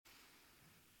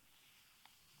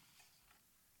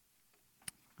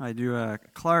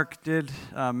Clark did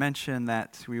mention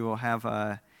that we will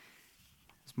have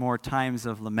more times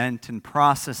of lament and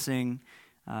processing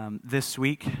this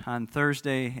week on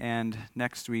Thursday and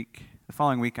next week, the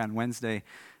following week on Wednesday.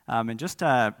 And just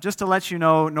to let you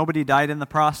know, nobody died in the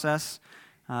process.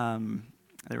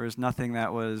 There was nothing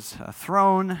that was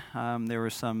thrown. There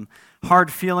were some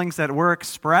hard feelings that were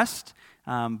expressed,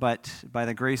 but by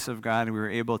the grace of God, we were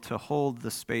able to hold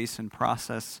the space and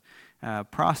process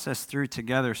through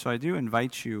together. So I do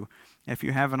invite you, if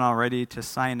you haven't already, to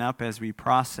sign up as we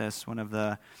process one of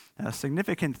the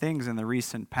significant things in the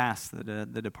recent past,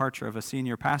 the departure of a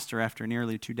senior pastor after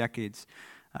nearly 2 decades.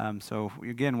 So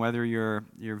again, whether your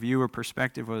view or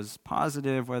perspective was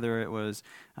positive, whether it was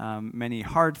many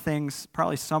hard things,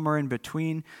 probably somewhere in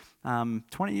between,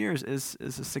 20 years is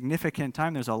a significant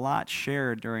time. There's a lot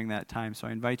shared during that time. So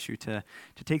I invite you to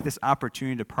take this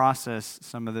opportunity to process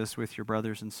some of this with your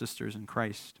brothers and sisters in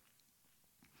Christ.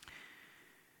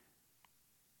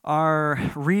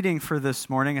 Our reading for this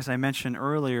morning, as I mentioned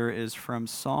earlier, is from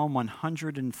Psalm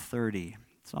 130.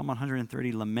 Psalm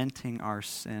 130, Lamenting Our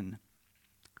Sin.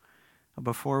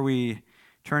 Before we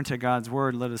turn to God's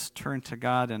Word, let us turn to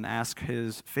God and ask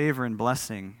His favor and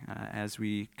blessing as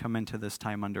we come into this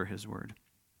time under His Word.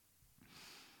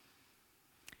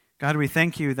 God, we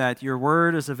thank you that your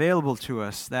Word is available to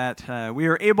us, that we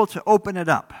are able to open it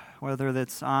up, whether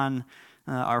that's on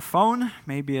our phone,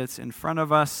 maybe it's in front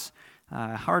of us,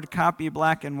 hard copy,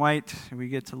 black and white. We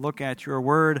get to look at your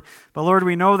word. But Lord,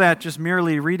 we know that just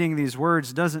merely reading these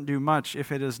words doesn't do much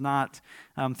if it is not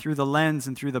through the lens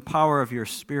and through the power of your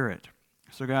Spirit.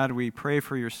 So God, we pray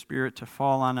for your Spirit to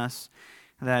fall on us,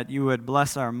 that you would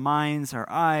bless our minds, our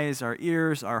eyes, our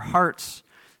ears, our hearts,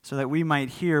 so that we might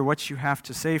hear what you have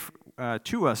to say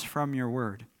to us from your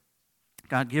word.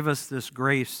 God, give us this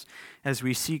grace as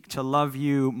we seek to love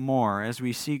you more, as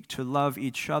we seek to love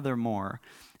each other more,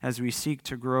 as we seek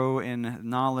to grow in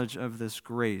knowledge of this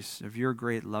grace, of your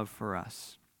great love for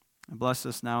us. And bless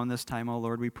us now in this time, O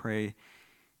Lord, we pray.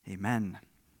 Amen.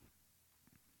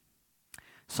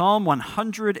 Psalm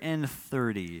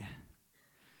 130.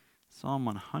 Psalm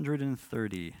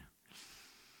 130.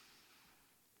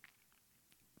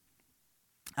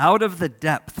 Out of the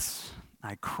depths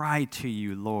I cry to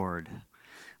you, Lord.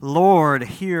 Lord,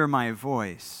 hear my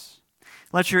voice.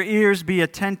 Let your ears be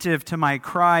attentive to my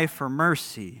cry for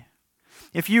mercy.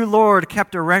 If you, Lord,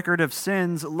 kept a record of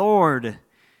sins, Lord,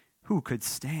 who could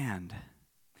stand?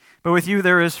 But with you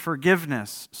there is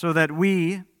forgiveness, so that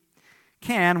we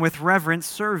can with reverence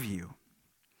serve you.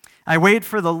 I wait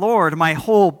for the Lord, my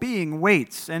whole being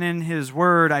waits, and in his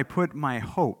word I put my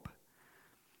hope.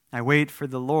 I wait for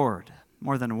the Lord,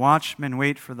 more than watchmen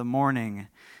wait for the morning,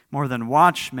 more than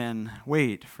watchmen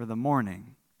wait for the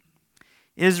morning.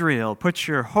 Israel, put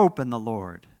your hope in the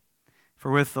Lord,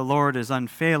 for with the Lord is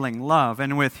unfailing love,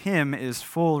 and with him is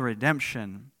full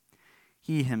redemption.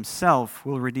 He himself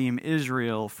will redeem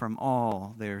Israel from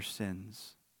all their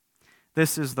sins.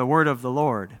 This is the word of the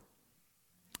Lord.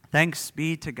 Thanks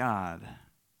be to God.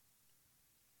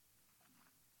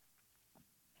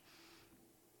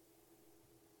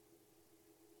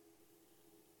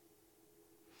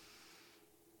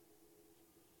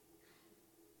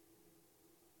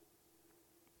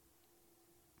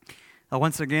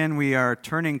 Once again, we are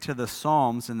turning to the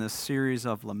Psalms in this series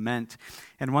of lament.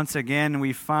 And once again,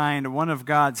 we find one of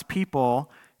God's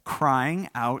people crying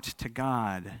out to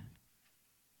God.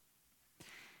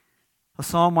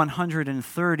 Psalm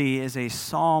 130 is a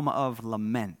psalm of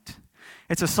lament.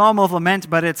 It's a psalm of lament,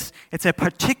 but it's a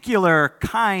particular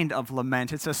kind of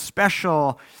lament. It's a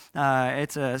special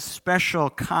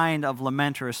kind of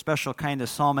lament, or a special kind of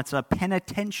psalm. It's a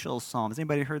penitential psalm. Has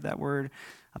anybody heard that word?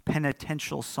 A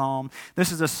penitential psalm. This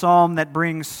is a psalm that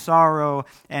brings sorrow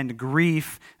and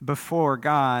grief before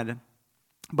God,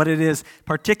 but it is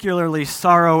particularly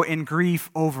sorrow and grief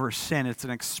over sin. It's an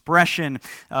expression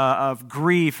of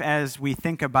grief as we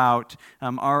think about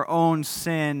our own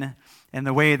sin and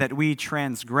the way that we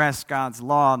transgress God's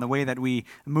law and the way that we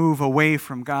move away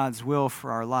from God's will for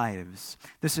our lives.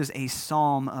 This is a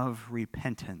psalm of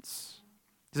repentance.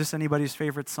 Is this anybody's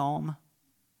favorite psalm?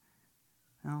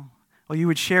 No? Well, you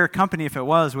would share company if it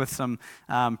was with some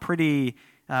pretty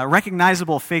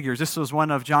recognizable figures. This was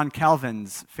one of John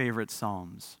Calvin's favorite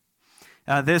psalms.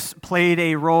 This played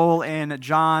a role in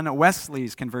John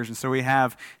Wesley's conversion. So we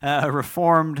have a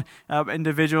Reformed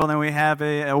individual, and then we have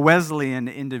a Wesleyan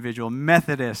individual,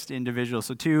 Methodist individual.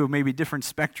 So two maybe different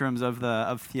spectrums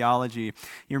of theology.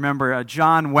 You remember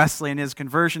John Wesley in his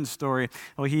conversion story.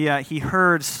 Well, he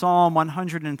heard Psalm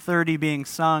 130 being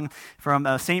sung from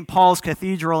St. Paul's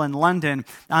Cathedral in London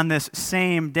on this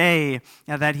same day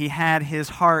that he had his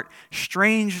heart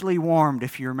strangely warmed,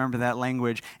 if you remember that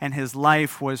language, and his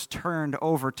life was turned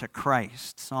over to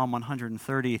Christ. Psalm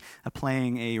 130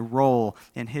 playing a role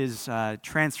in his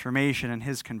transformation and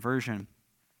his conversion.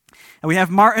 And we have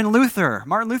Martin Luther.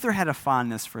 Martin Luther had a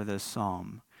fondness for this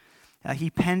psalm. He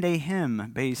penned a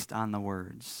hymn based on the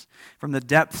words. From the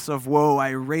depths of woe I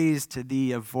raise to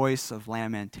thee a voice of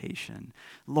lamentation.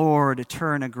 Lord,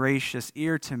 turn a gracious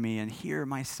ear to me and hear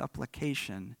my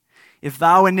supplication. If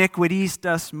thou iniquities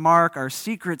dost mark our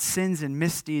secret sins and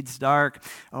misdeeds dark,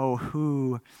 oh,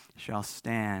 who shall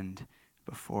stand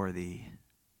before thee?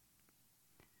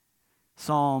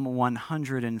 Psalm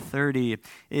 130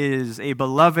 is a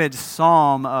beloved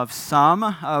psalm of some,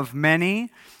 of many.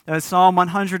 Psalm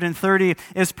 130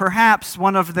 is perhaps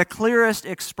one of the clearest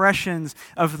expressions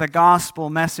of the gospel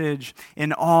message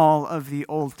in all of the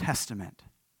Old Testament.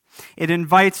 It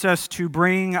invites us to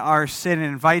bring our sin, it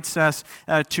invites us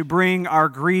to bring our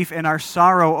grief and our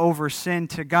sorrow over sin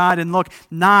to God and look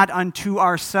not unto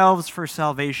ourselves for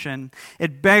salvation.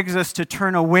 It begs us to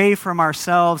turn away from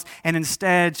ourselves and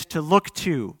instead to look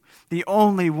to the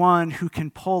only one who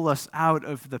can pull us out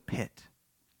of the pit.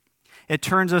 It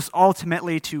turns us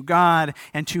ultimately to God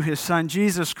and to His Son,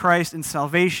 Jesus Christ, and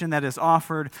salvation that is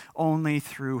offered only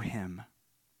through Him.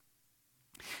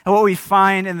 And what we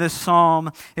find in this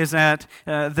psalm is that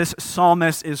this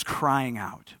psalmist is crying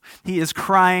out. He is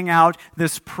crying out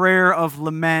this prayer of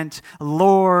lament,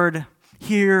 Lord,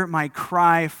 hear my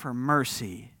cry for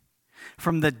mercy.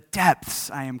 From the depths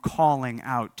I am calling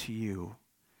out to you.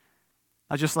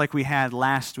 Just like we had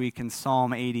last week in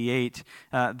Psalm 88,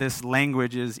 this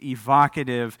language is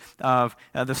evocative of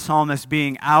the psalmist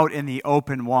being out in the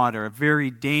open water, a very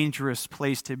dangerous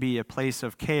place to be, a place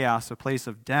of chaos, a place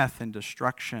of death and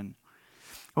destruction.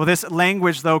 Well, this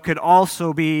language, though, could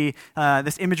also be,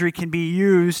 this imagery can be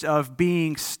used of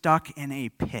being stuck in a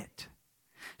pit.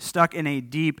 Stuck in a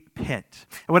deep pit.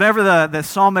 Whatever the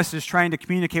psalmist is trying to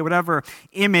communicate, whatever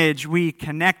image we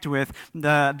connect with,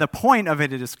 the point of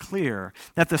it is clear.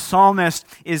 That the psalmist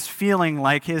is feeling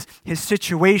like his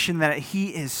situation, that he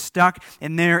is stuck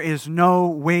and there is no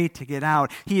way to get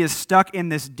out. He is stuck in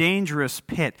this dangerous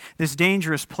pit, this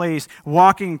dangerous place,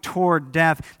 walking toward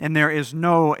death, and there is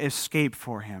no escape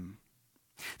for him.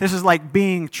 This is like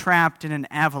being trapped in an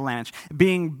avalanche,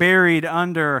 being buried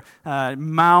under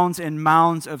mounds and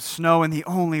mounds of snow, and the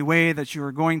only way that you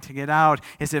are going to get out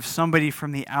is if somebody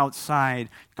from the outside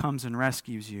comes and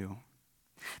rescues you.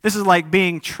 This is like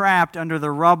being trapped under the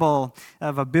rubble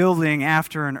of a building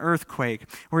after an earthquake,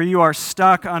 where you are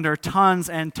stuck under tons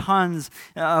and tons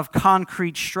of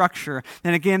concrete structure.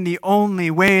 And again, the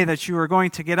only way that you are going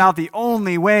to get out, the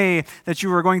only way that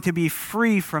you are going to be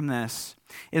free from this,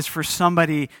 is for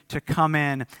somebody to come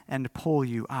in and pull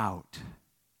you out.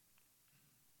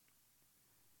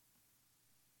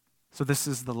 So this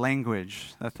is the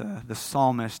language that the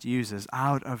psalmist uses.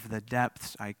 Out of the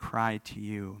depths I cry to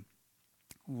you.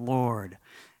 Lord,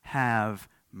 have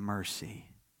mercy.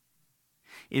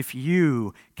 If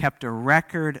you kept a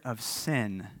record of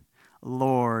sin,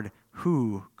 Lord,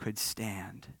 who could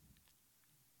stand?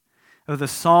 The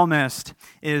psalmist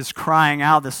is crying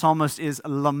out. The psalmist is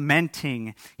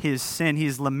lamenting his sin.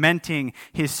 He's lamenting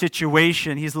his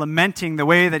situation. He's lamenting the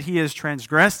way that he has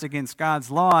transgressed against God's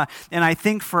law. And I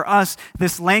think for us,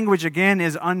 this language again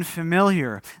is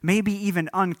unfamiliar, maybe even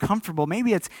uncomfortable.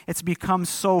 Maybe it's become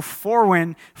so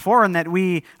foreign that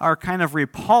we are kind of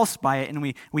repulsed by it and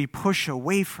we push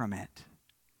away from it.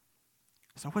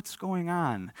 So what's going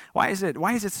on? Why is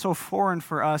it so foreign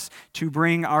for us to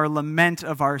bring our lament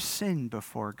of our sin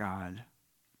before God?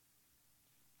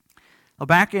 Well,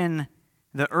 back in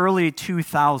the early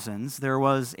 2000s, there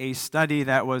was a study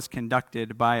that was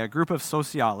conducted by a group of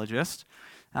sociologists.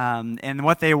 And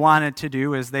what they wanted to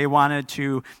do is they wanted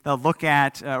to look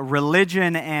at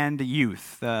religion and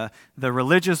youth, the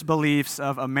religious beliefs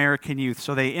of American youth.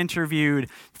 So they interviewed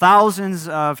thousands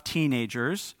of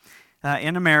teenagers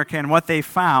in America, and what they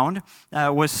found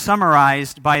was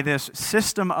summarized by this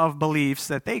system of beliefs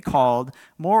that they called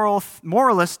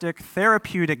moralistic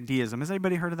therapeutic deism. Has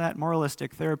anybody heard of that?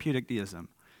 Moralistic therapeutic deism.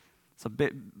 It's a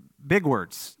big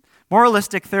words.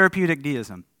 Moralistic therapeutic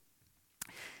deism.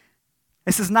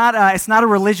 This is not it's not a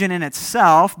religion in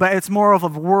itself, but it's more of a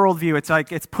worldview. It's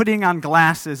like it's putting on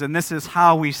glasses, and this is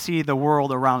how we see the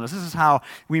world around us. This is how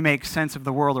we make sense of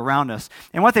the world around us.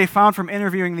 And what they found from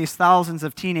interviewing these thousands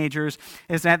of teenagers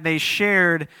is that they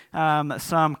shared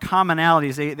some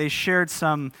commonalities. They shared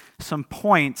some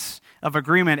points of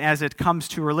agreement as it comes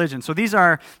to religion. So these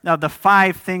are the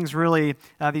 5 things, really,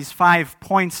 these 5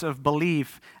 points of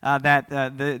belief that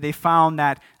they found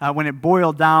that when it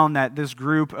boiled down, that this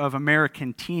group of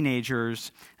American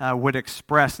teenagers would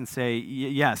express and say,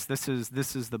 yes, this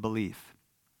is the belief.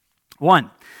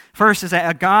 First is that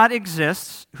a God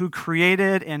exists who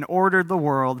created and ordered the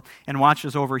world and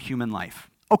watches over human life.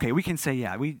 Okay, we can say,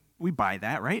 yeah, we buy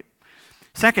that, right?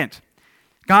 Second,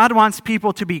 God wants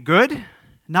people to be good,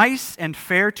 nice, and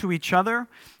fair to each other,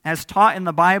 as taught in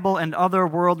the Bible and other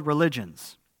world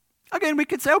religions. Again, we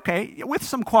could say, okay, with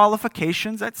some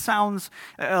qualifications, that sounds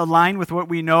aligned with what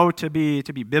we know to be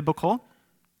biblical.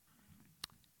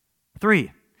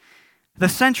 3, the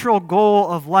central goal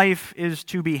of life is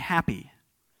to be happy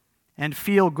and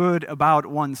feel good about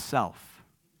oneself.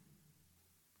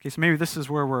 Okay, so maybe this is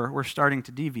where we're starting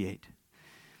to deviate.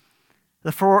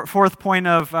 The fourth point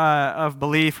of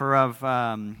belief or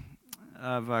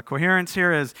of coherence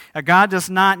here is God does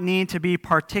not need to be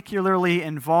particularly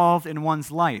involved in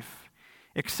one's life,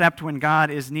 except when God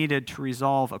is needed to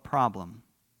resolve a problem.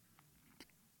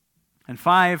 And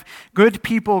 5, good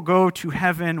people go to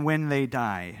heaven when they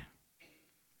die.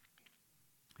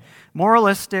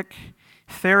 Moralistic,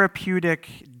 therapeutic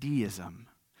deism.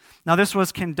 Now, this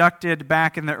was conducted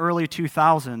back in the early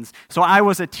 2000s, so I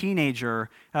was a teenager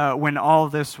when all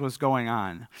this was going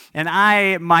on. And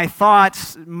my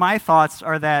thoughts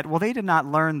are that, well, they did not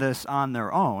learn this on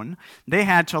their own. They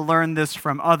had to learn this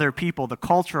from other people, the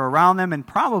culture around them, and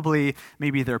probably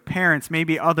maybe their parents,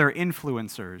 maybe other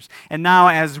influencers. And now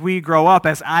as I grow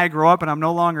up, and I'm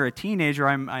no longer a teenager,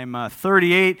 I'm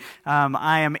 38,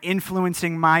 I am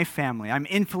influencing my family. I'm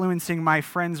influencing my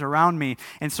friends around me.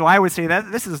 And so I would say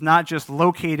that this is not just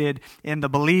located in the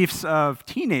beliefs of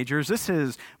teenagers. This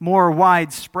is more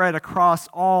widespread across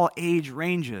all age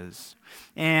ranges.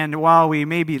 And while we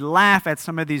maybe laugh at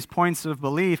some of these points of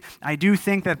belief, I do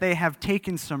think that they have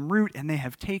taken some root and they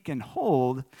have taken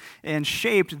hold and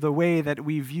shaped the way that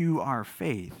we view our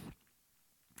faith.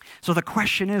 So the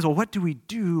question is, well, what do we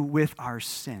do with our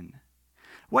sin?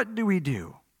 What do we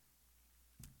do?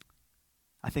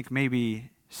 I think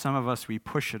maybe some of us, we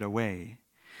push it away.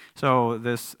 So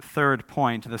this third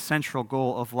point, the central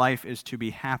goal of life is to be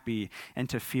happy and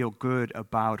to feel good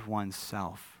about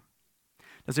oneself.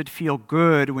 Does it feel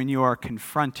good when you are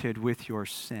confronted with your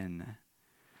sin?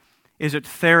 Is it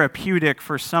therapeutic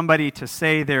for somebody to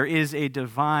say there is a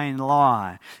divine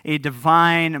law, a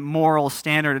divine moral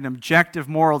standard, an objective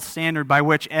moral standard by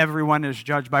which everyone is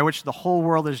judged, by which the whole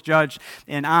world is judged,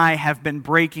 and I have been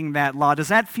breaking that law? Does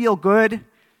that feel good?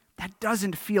 That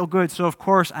doesn't feel good, so of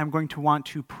course I'm going to want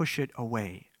to push it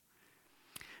away.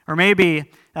 Or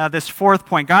maybe this fourth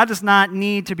point, God does not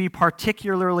need to be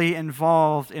particularly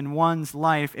involved in one's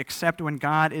life except when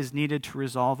God is needed to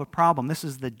resolve a problem. This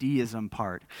is the deism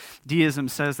part. Deism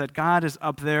says that God is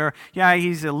up there. Yeah,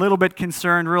 he's a little bit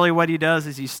concerned. Really what he does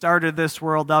is he started this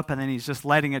world up and then he's just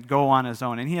letting it go on his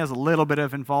own. And he has a little bit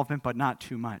of involvement, but not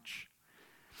too much.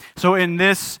 So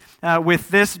with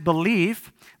this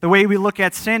belief, the way we look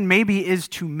at sin maybe is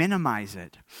to minimize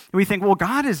it. We think, well,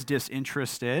 God is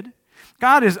disinterested.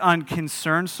 God is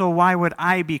unconcerned, so why would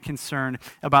I be concerned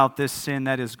about this sin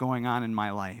that is going on in my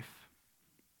life?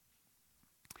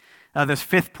 This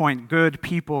fifth point, good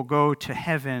people go to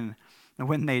heaven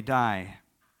when they die.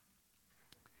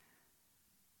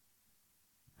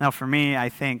 Now, for me, I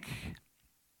think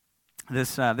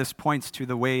this points to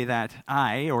the way that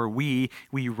we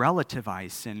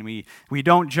relativize sin. We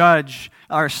don't judge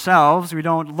ourselves. We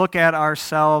don't look at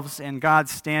ourselves and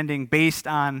God's standing based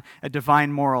on a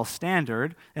divine moral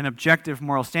standard, an objective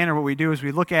moral standard. What we do is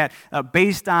we look at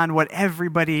based on what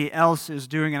everybody else is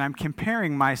doing, and I'm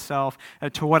comparing myself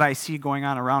to what I see going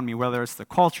on around me, whether it's the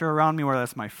culture around me, whether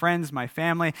it's my friends, my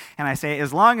family, and I say,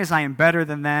 as long as I am better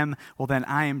than them, well, then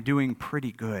I am doing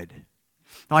pretty good.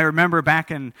 Well, I remember back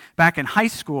in high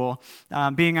school,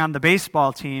 being on the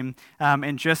baseball team,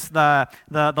 and just the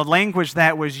language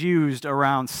that was used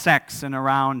around sex and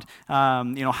around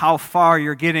how far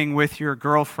you're getting with your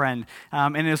girlfriend,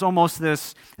 and it was almost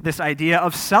this idea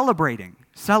of celebrating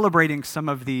some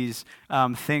of these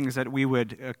things that we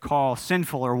would call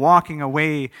sinful or walking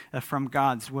away from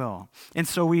God's will. And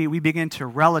so we begin to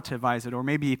relativize it, or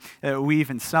maybe we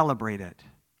even celebrate it.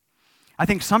 I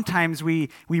think sometimes we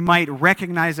might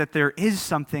recognize that there is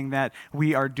something that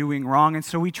we are doing wrong, and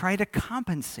so we try to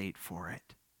compensate for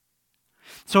it.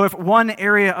 So if one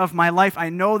area of my life I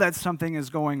know that something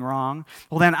is going wrong,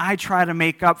 well then I try to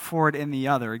make up for it in the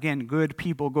other. Again, good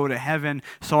people go to heaven,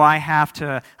 so I have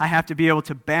to be able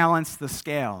to balance the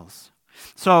scales.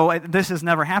 So this has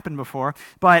never happened before,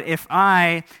 but if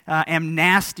I am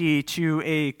nasty to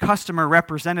a customer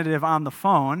representative on the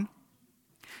phone,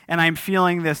 and I'm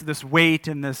feeling this weight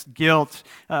and this guilt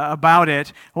about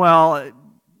it, well,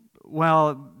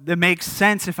 it makes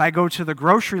sense if I go to the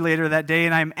grocery later that day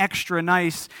and I'm extra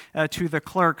nice to the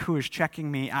clerk who is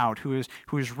checking me out, who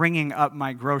is ringing up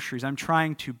my groceries. I'm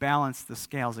trying to balance the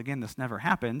scales. Again, this never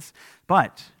happens,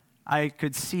 but I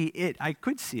could see it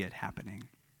happening.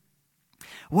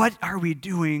 What are we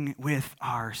doing with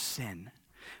our sin?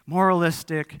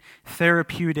 Moralistic,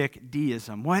 therapeutic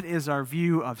deism. What is our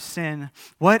view of sin?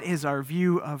 What is our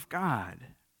view of God?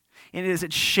 And is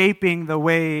it shaping the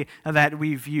way that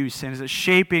we view sin? Is it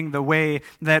shaping the way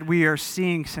that we are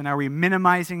seeing sin? Are we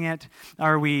minimizing it?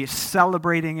 Are we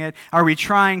celebrating it? Are we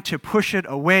trying to push it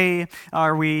away?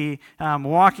 Are we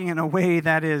walking in a way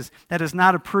that is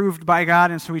not approved by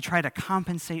God, and so we try to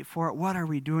compensate for it? What are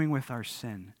we doing with our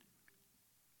sin?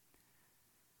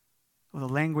 Well,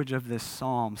 the language of this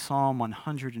psalm, Psalm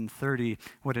 130,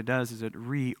 what it does is it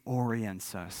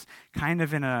reorients us, kind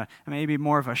of in a maybe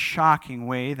more of a shocking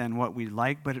way than what we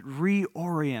like, but it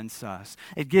reorients us.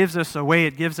 It gives us a way,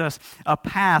 it gives us a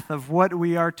path of what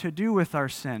we are to do with our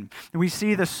sin. We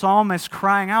see the psalmist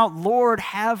crying out, "Lord,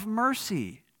 have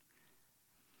mercy."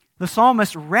 The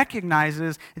psalmist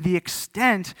recognizes the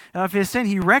extent of his sin.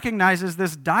 He recognizes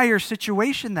this dire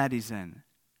situation that he's in.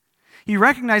 He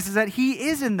recognizes that he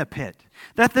is in the pit,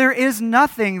 that there is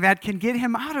nothing that can get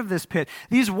him out of this pit.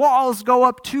 These walls go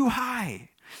up too high.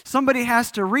 Somebody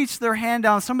has to reach their hand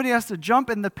down. Somebody has to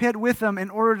jump in the pit with him in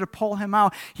order to pull him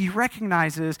out. He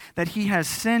recognizes that he has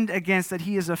sinned against, that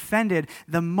he has offended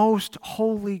the most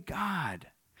holy God.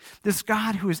 This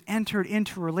God who has entered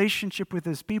into relationship with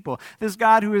his people. This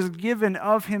God who has given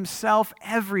of himself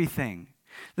everything.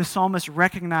 The psalmist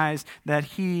recognized that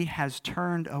he has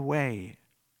turned away.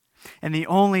 And the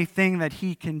only thing that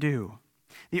he can do,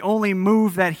 the only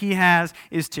move that he has,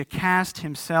 is to cast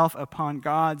himself upon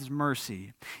God's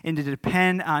mercy and to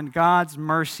depend on God's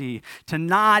mercy, to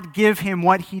not give him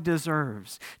what he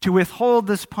deserves, to withhold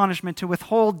this punishment, to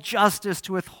withhold justice,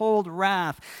 to withhold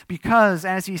wrath, because,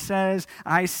 as he says,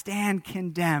 I stand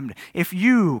condemned. If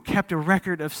you kept a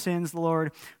record of sins,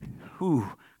 Lord, who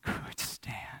could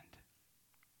stand?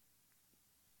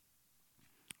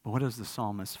 But what does the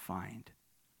psalmist find?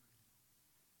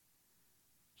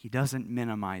 He doesn't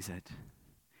minimize it.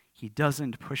 He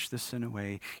doesn't push the sin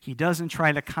away. He doesn't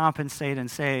try to compensate and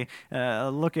say,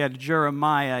 look at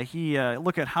Jeremiah.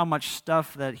 Look at how much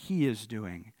stuff that he is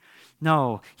doing.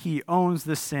 No, he owns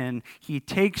the sin. He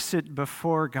takes it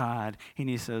before God, and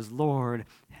he says, Lord,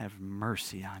 have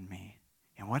mercy on me.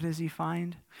 And what does he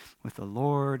find? With the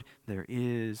Lord, there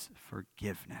is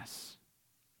forgiveness.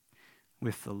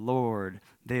 With the Lord,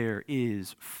 there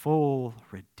is full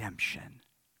redemption.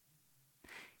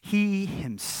 He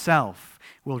himself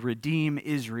will redeem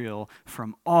Israel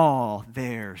from all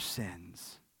their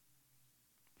sins.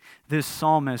 This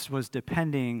psalmist was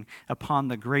depending upon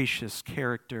the gracious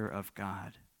character of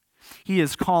God. He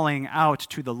is calling out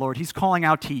to the Lord. He's calling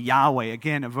out to Yahweh,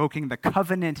 again, evoking the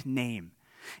covenant name.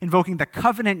 Invoking the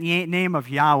covenant name of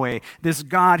Yahweh, this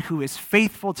God who is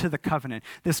faithful to the covenant,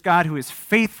 this God who is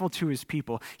faithful to his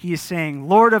people. He is saying,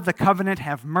 Lord of the covenant,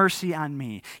 have mercy on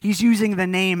me. He's using the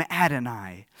name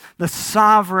Adonai, the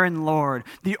sovereign Lord,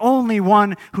 the only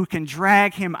one who can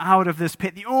drag him out of this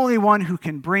pit, the only one who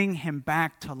can bring him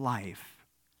back to life.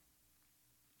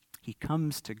 He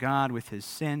comes to God with his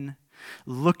sin,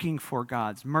 looking for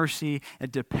God's mercy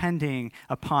and depending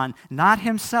upon not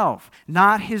himself,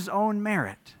 not his own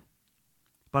merit,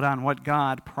 but on what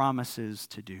God promises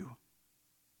to do.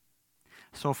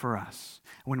 So for us,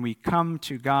 when we come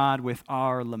to God with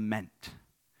our lament,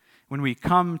 when we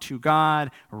come to God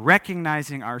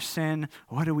recognizing our sin,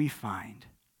 what do we find?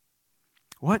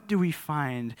 What do we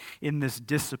find in this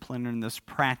discipline and this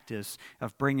practice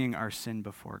of bringing our sin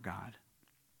before God?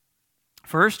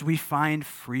 First, we find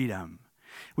freedom.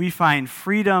 We find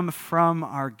freedom from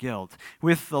our guilt.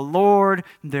 With the Lord,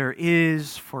 there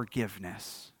is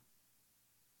forgiveness.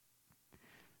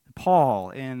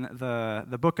 Paul, in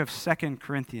the book of 2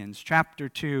 Corinthians, chapter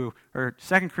 2, or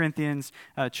 2 Corinthians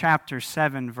chapter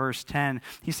 7, verse 10,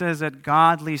 he says that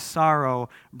godly sorrow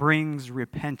brings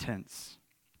repentance.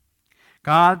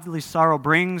 Godly sorrow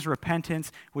brings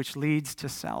repentance, which leads to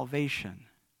salvation.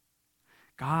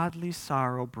 Godly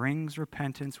sorrow brings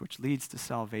repentance, which leads to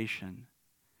salvation.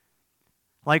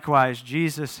 Likewise,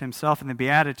 Jesus himself in the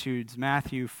Beatitudes,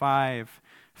 Matthew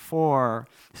 5:4,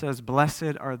 says,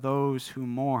 "Blessed are those who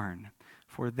mourn,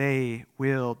 for they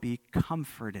will be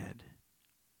comforted."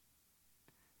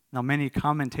 Now, many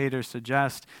commentators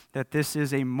suggest that this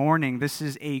is a mourning, this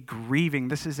is a grieving,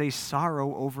 this is a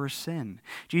sorrow over sin.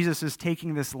 Jesus is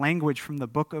taking this language from the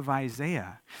book of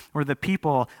Isaiah, where the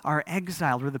people are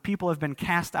exiled, where the people have been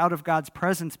cast out of God's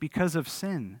presence because of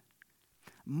sin.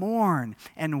 Mourn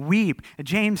and weep.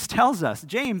 James tells us,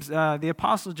 the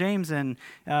Apostle James in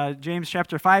James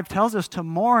chapter 5 tells us to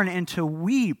mourn and to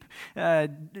weep,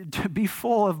 to be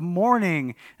full of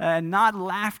mourning, not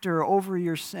laughter over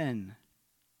your sin.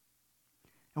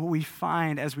 And what we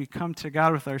find as we come to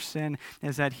God with our sin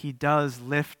is that He does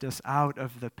lift us out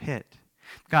of the pit.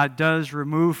 God does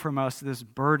remove from us this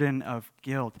burden of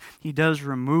guilt. He does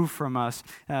remove from us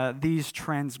these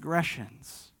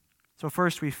transgressions. So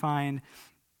first we find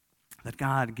that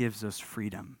God gives us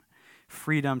freedom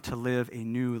to live a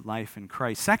new life in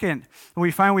Christ. Second, what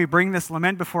we find when we bring this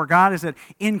lament before God is that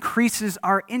it increases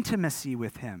our intimacy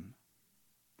with Him.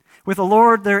 With the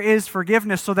Lord there is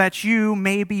forgiveness so that you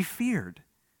may be feared.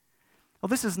 Well,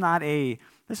 this is not a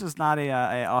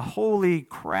holy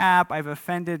crap, I've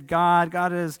offended God.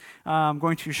 God is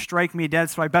going to strike me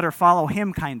dead, so I better follow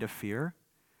Him kind of fear.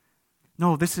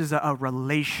 No, this is a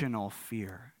relational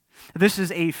fear. This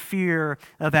is a fear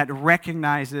that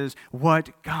recognizes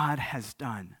what God has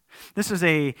done. This is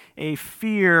a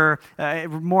fear,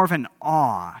 more of an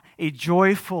awe, a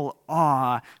joyful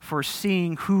awe for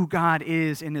seeing who God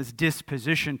is in His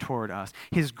disposition toward us,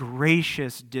 His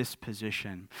gracious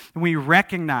disposition. And we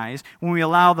recognize when we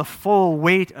allow the full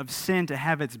weight of sin to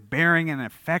have its bearing and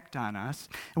effect on us,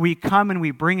 and we come and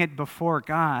we bring it before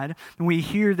God, and we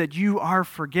hear that you are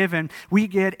forgiven, we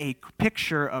get a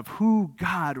picture of who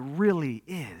God really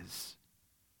is.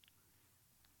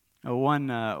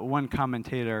 One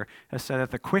commentator has said that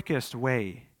the quickest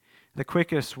way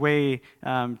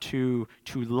to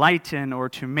lighten or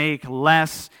to make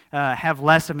have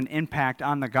less of an impact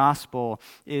on the gospel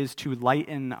is to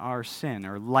lighten our sin,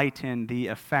 or lighten the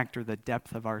effect or the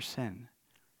depth of our sin.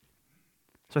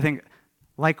 So I think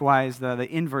likewise, the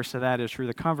inverse of that is true.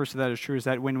 The converse of that is true, is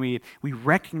that when we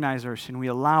recognize our sin, we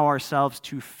allow ourselves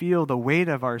to feel the weight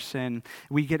of our sin,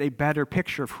 we get a better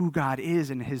picture of who God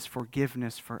is and His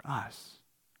forgiveness for us.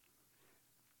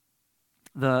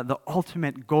 The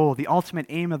ultimate goal, the ultimate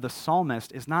aim of the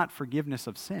psalmist is not forgiveness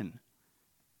of sin.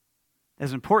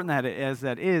 As important as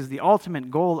that is, the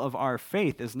ultimate goal of our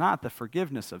faith is not the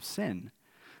forgiveness of sin.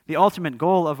 The ultimate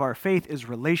goal of our faith is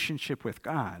relationship with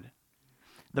God.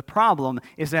 The problem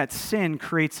is that sin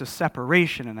creates a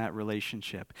separation in that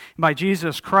relationship. By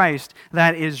Jesus Christ,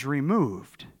 that is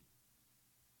removed,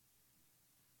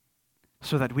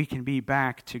 so that we can be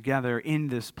back together in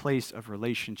this place of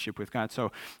relationship with God.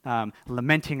 So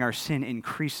lamenting our sin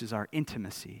increases our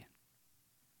intimacy.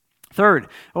 Third,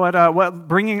 what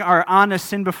bringing our honest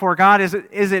sin before God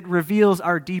is it reveals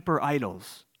our deeper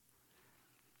idols.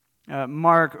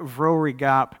 Mark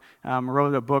Vroegop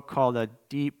wrote a book called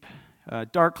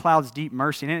Dark Clouds, Deep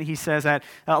Mercy. And in it he says that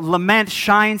lament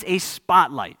shines a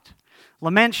spotlight.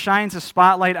 Lament shines a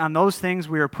spotlight on those things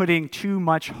we are putting too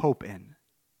much hope in.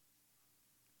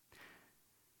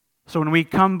 So when we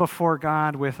come before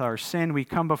God with our sin, we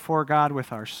come before God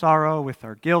with our sorrow, with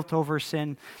our guilt over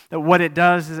sin, that what it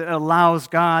does is it allows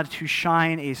God to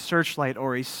shine a searchlight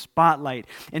or a spotlight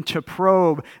and to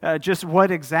probe just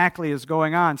what exactly is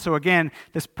going on. So again,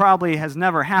 this probably has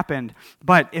never happened,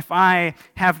 but if I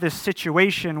have this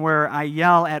situation where I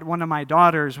yell at one of my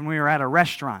daughters when we were at a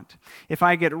restaurant, if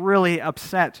I get really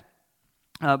upset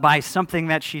by something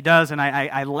that she does, and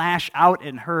I lash out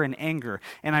at her in anger,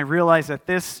 and I realize that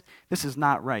this is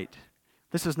not right.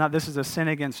 This is a sin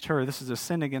against her. This is a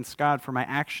sin against God for my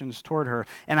actions toward her.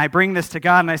 And I bring this to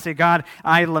God, and I say, God,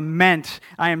 I lament.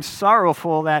 I am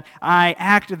sorrowful that I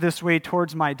acted this way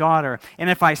towards my daughter. And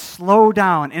if I slow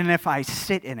down, and if I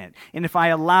sit in it, and if I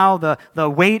allow the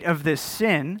weight of this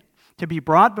sin to be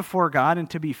brought before God and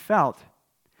to be felt,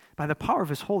 by the power of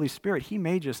His Holy Spirit, He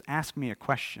may just ask me a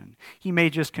question. He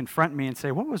may just confront me and say,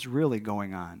 what was really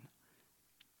going on?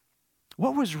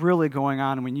 What was really going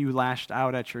on when you lashed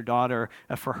out at your daughter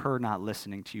for her not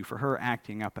listening to you, for her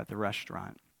acting up at the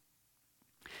restaurant?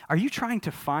 Are you trying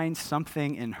to find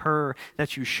something in her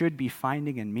that you should be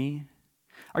finding in me?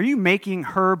 Are you making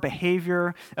her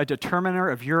behavior a determiner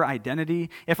of your identity?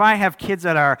 If I have kids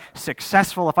that are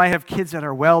successful, if I have kids that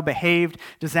are well behaved,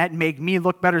 does that make me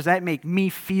look better? Does that make me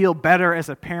feel better as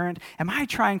a parent? Am I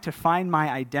trying to find my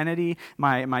identity,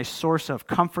 my source of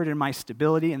comfort and my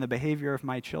stability in the behavior of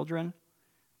my children?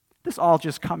 This all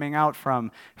just coming out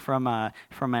from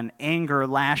an anger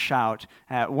lash out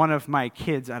at one of my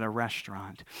kids at a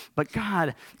restaurant. But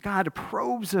God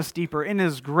probes us deeper in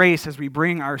His grace as we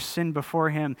bring our sin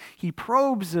before Him. He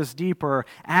probes us deeper,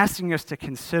 asking us to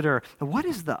consider, what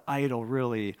is the idol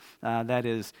really that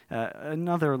is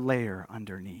another layer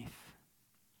underneath?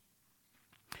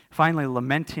 Finally,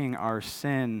 lamenting our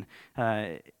sin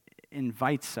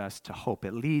invites us to hope.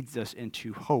 It leads us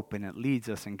into hope, and it leads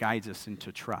us and guides us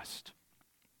into trust.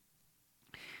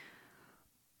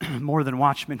 More than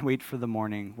watchmen wait for the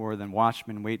morning, more than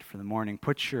watchmen wait for the morning.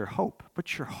 Put your hope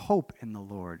in the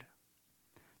Lord.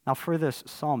 Now for this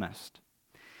psalmist,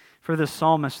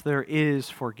 there is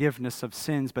forgiveness of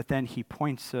sins, but then he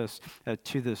points us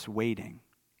to this waiting.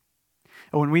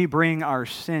 When we bring our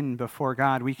sin before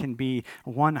God, we can be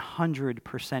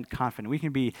 100% confident. We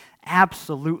can be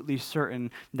absolutely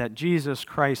certain that Jesus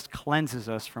Christ cleanses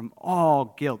us from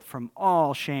all guilt, from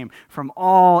all shame, from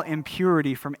all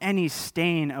impurity, from any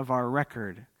stain of our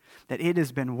record, that it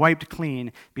has been wiped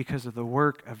clean because of the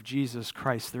work of Jesus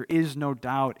Christ. There is no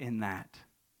doubt in that.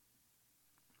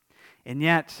 And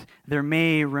yet, there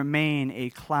may remain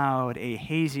a cloud, a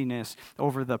haziness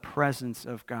over the presence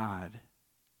of God.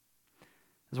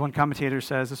 As one commentator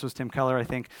says, this was Tim Keller, I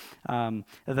think,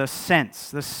 the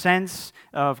sense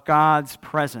of God's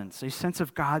presence, a sense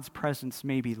of God's presence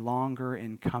may be longer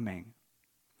in coming.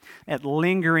 That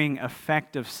lingering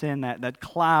effect of sin, that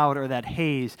cloud or that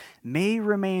haze may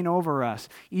remain over us,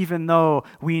 even though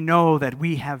we know that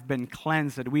we have been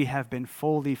cleansed, that we have been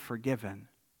fully forgiven.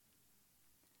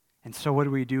 And so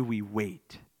what do? We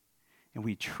wait, and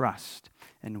we trust,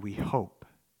 and we hope.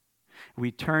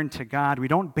 We turn to God. We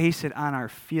don't base it on our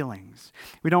feelings.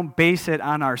 We don't base it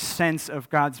on our sense of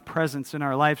God's presence in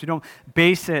our lives. We don't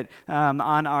base it on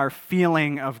our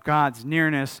feeling of God's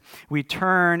nearness. We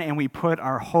turn and we put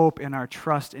our hope and our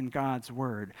trust in God's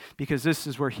word, because this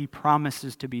is where He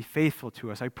promises to be faithful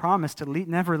to us. I promise to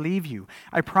never leave you.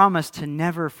 I promise to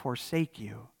never forsake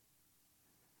you.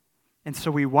 And so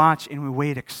we watch and we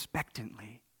wait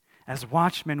expectantly. As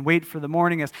watchmen wait for the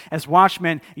morning, as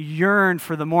watchmen yearn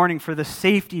for the morning, for the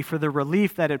safety, for the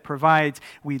relief that it provides,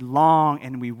 we long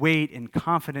and we wait in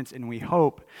confidence and we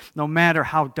hope, no matter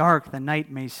how dark the night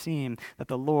may seem, that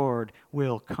the Lord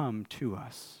will come to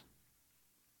us.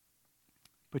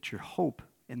 Put your hope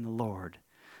in the Lord,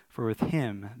 for with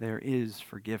Him there is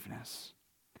forgiveness.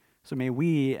 So may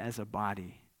we as a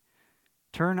body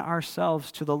turn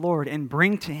ourselves to the Lord and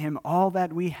bring to Him all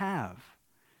that we have.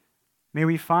 May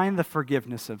we find the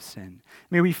forgiveness of sin.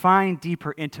 May we find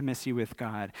deeper intimacy with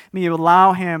God. May you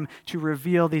allow Him to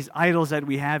reveal these idols that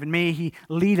we have, and may He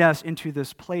lead us into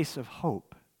this place of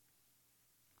hope.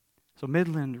 So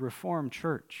Midland Reformed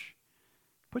Church,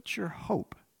 put your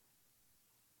hope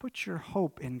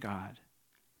in God.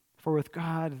 For with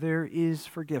God there is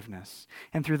forgiveness,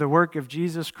 and through the work of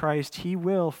Jesus Christ, He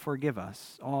will forgive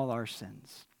us all our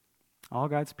sins. All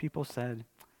God's people said,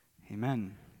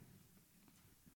 Amen.